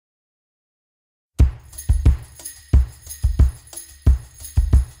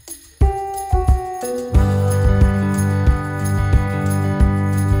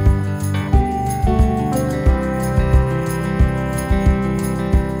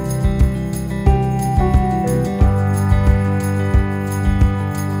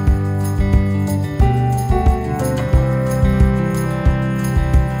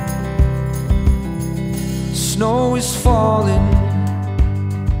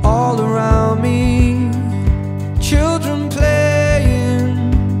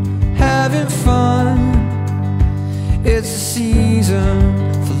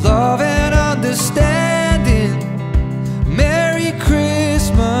season for love and understanding. Merry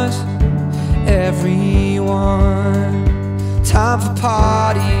Christmas, everyone. Time for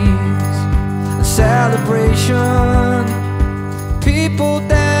parties and celebration, people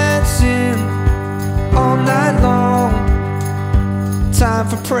dancing all night long. Time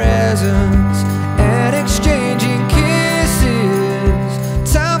for presents and exchanging kisses.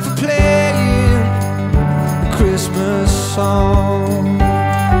 Time for playing a Christmas song.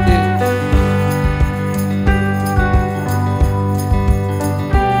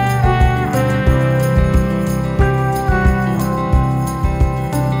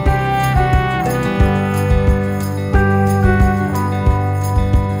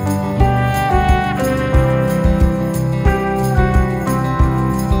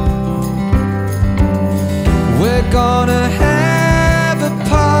 We're gonna have a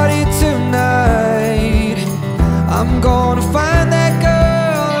party tonight. I'm gonna find that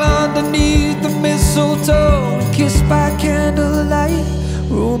girl underneath the mistletoe and kiss by candlelight.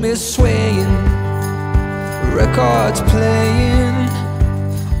 Room is swaying, records playing,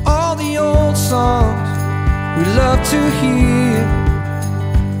 all the old songs we love to hear.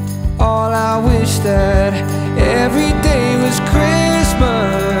 All I wish that every day was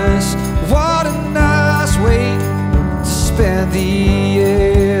Christmas. What a nice way to spend the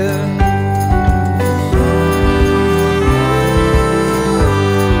year.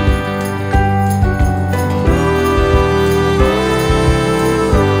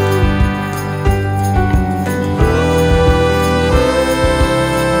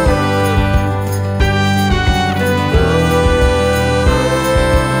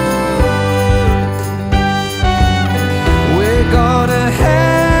 We're gonna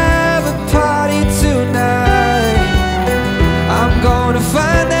have a party tonight. I'm gonna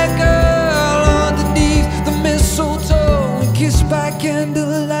find that girl underneath the mistletoe and kiss by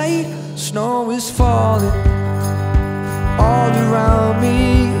candlelight. Snow is falling all around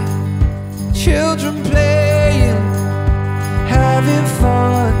me, children playing, having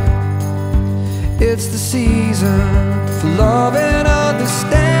fun. It's the season for love and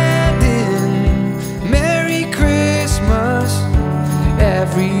understanding. Merry Christmas,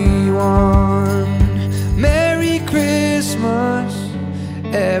 everyone. Merry Christmas,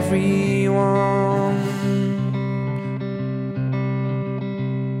 everyone.